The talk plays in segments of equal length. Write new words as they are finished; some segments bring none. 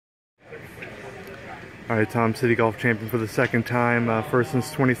All right, Tom, City Golf champion for the second time, first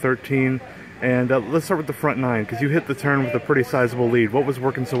since 2013. And let's start with the front nine, because you hit the turn with a pretty sizable lead. What was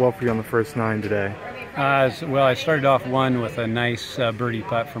working so well for you on the first nine today? Well, I started off one with a nice birdie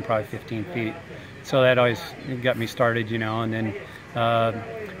putt from probably 15 feet. So that always got me started, you know, and then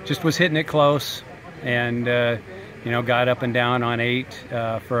just was hitting it close and, you know, got up and down on 8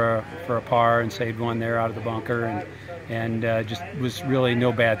 for a par and saved one there out of the bunker, and just was really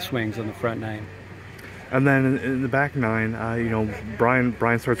no bad swings on the front nine. And then in the back nine, you know,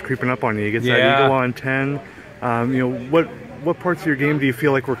 Brian starts creeping up on you. He gets that eagle on 10. You know, what parts of your game do you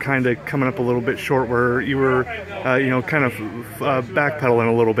feel like were kind of coming up a little bit short, where you were, you know, kind of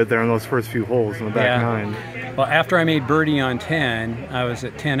backpedaling a little bit there in those first few holes in the back nine? Well, after I made birdie on 10, I was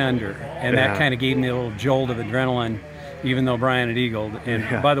at 10 under, and that kind of gave me a little jolt of adrenaline, even though Brian had eagled.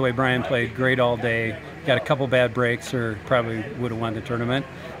 And by the way, Brian played great all day. Got a couple bad breaks, or probably would have won the tournament.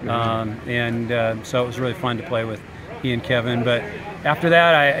 So it was really fun to play with he and Kevin. But after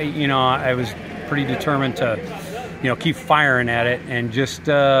that, I was pretty determined to, you know, keep firing at it, and just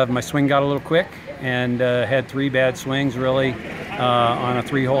my swing got a little quick, and had 3 bad swings really on a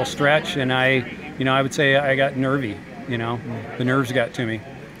 3-hole stretch, and I would say I got nervy. You know, the nerves got to me,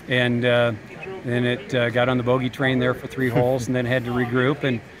 and then it got on the bogey train there for 3 holes, and then had to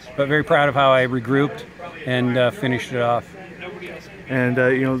regroup. But very proud of how I regrouped and finished it off. And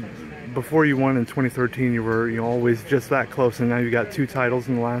you know, before you won in 2013, you were, you know, always just that close, and now you got 2 titles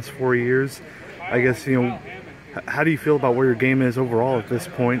in the last 4 years. I guess, you know, how do you feel about where your game is overall at this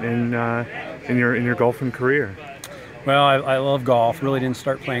point in your golfing career? Well, I love golf. Really didn't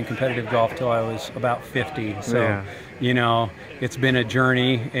start playing competitive golf till I was about 50. So, you know, it's been a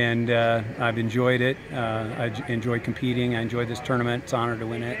journey, and I've enjoyed it. I enjoyed competing. I enjoyed this tournament. It's an honor to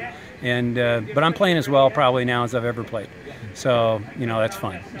win it. And but I'm playing as well probably now as I've ever played. So, you know, that's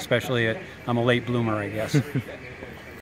fun. Especially I'm a late bloomer, I guess.